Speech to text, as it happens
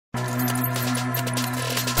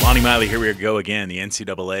Lonnie Meili, here we go again. The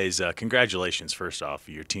NCAA's. Congratulations, first off.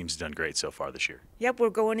 Your team's done great so far this year. Yep, we're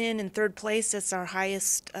going in third place. That's our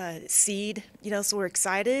highest seed, so we're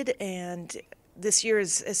excited. And this year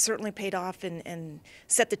has certainly paid off and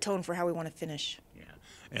set the tone for how we want to finish. Yeah.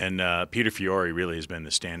 And Peter Fiore really has been the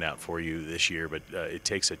standout for you this year, but it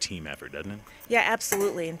takes a team effort, doesn't it? Yeah,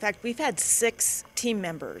 absolutely. In fact, we've had 6 team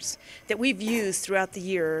members that we've used throughout the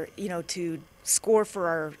year, to score for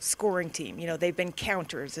our scoring team. They've been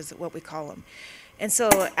counters, is what we call them. And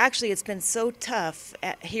so actually it's been so tough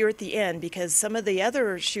here at the end because some of the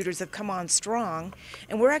other shooters have come on strong,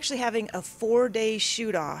 and we're actually having a 4-day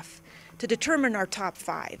shoot-off to determine our top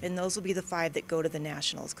 5, and those will be the 5 that go to the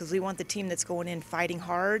Nationals, because we want the team that's going in fighting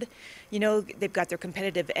hard. They've got their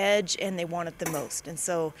competitive edge and they want it the most, and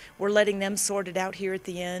so we're letting them sort it out here at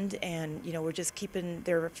the end, and we're just keeping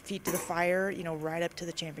their feet to the fire, right up to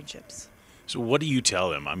the championships. So what do you tell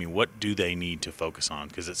them? I mean, what do they need to focus on?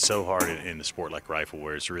 Because it's so hard in the sport like rifle,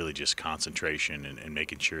 where it's really just concentration and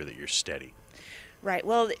making sure that you're steady. Right.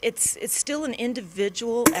 Well, it's still an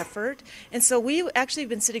individual effort, and so we actually have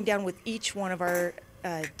been sitting down with each one of our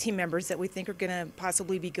team members that we think are going to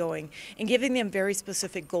possibly be going and giving them very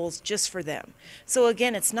specific goals just for them. So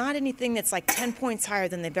again, it's not anything that's like 10 points higher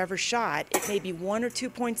than they've ever shot. It may be 1 or 2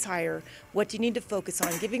 points higher. What do you need to focus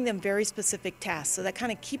on? Giving them very specific tasks, so that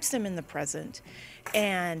kind of keeps them in the present.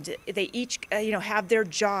 And they each have their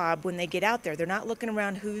job when they get out there. They're not looking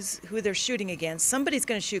around who they're shooting against. Somebody's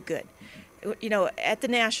going to shoot good. At the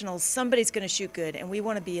Nationals, somebody's going to shoot good, and we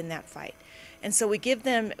want to be in that fight. And so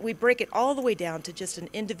we break it all the way down to just an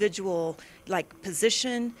individual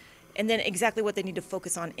position, and then exactly what they need to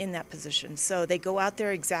focus on in that position. So they go out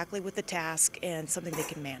there exactly with the task and something they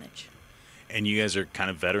can manage. And you guys are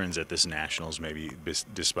kind of veterans at this Nationals, maybe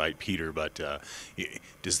despite Peter, but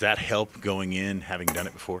does that help going in, having done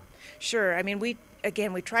it before? Sure. I mean, we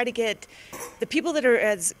try to get the people that are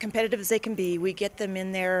as competitive as they can be, we get them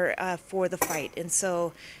in there for the fight. And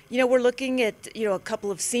so, we're looking at, a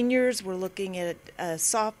couple of seniors, we're looking at a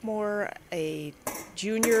sophomore, a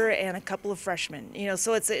junior, and a couple of freshmen.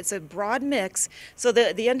 So it's a broad mix. So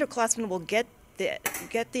the underclassmen will get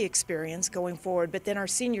the experience going forward, but then our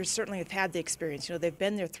seniors certainly have had the experience. They've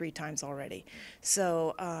been there 3 times already.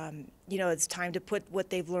 So, it's time to put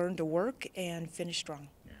what they've learned to work and finish strong.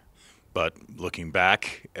 But looking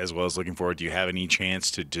back as well as looking forward, do you have any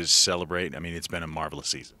chance to just celebrate? I mean, it's been a marvelous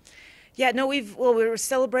season. Yeah, no, we were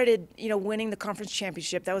celebrated, winning the conference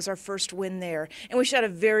championship. That was our first win there, and we shot a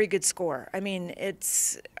very good score. I mean,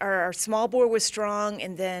 our small bore was strong,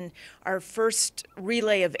 and then our first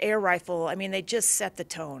relay of air rifle, I mean, they just set the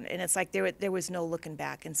tone, and it's like there was no looking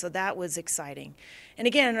back, and so that was exciting. And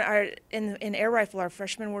again, in air rifle, our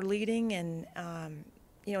freshmen were leading, and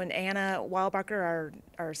and Anna Weilbacher,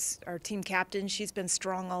 our team captain, she's been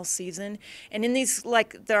strong all season. And in these,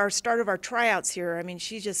 our start of our tryouts here, I mean,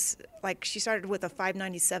 she started with a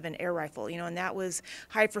 5.97 air rifle, and that was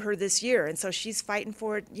high for her this year. And so she's fighting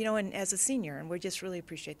for it, and as a senior, and we just really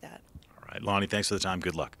appreciate that. All right, Lonnie, thanks for the time.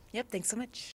 Good luck. Yep, thanks so much.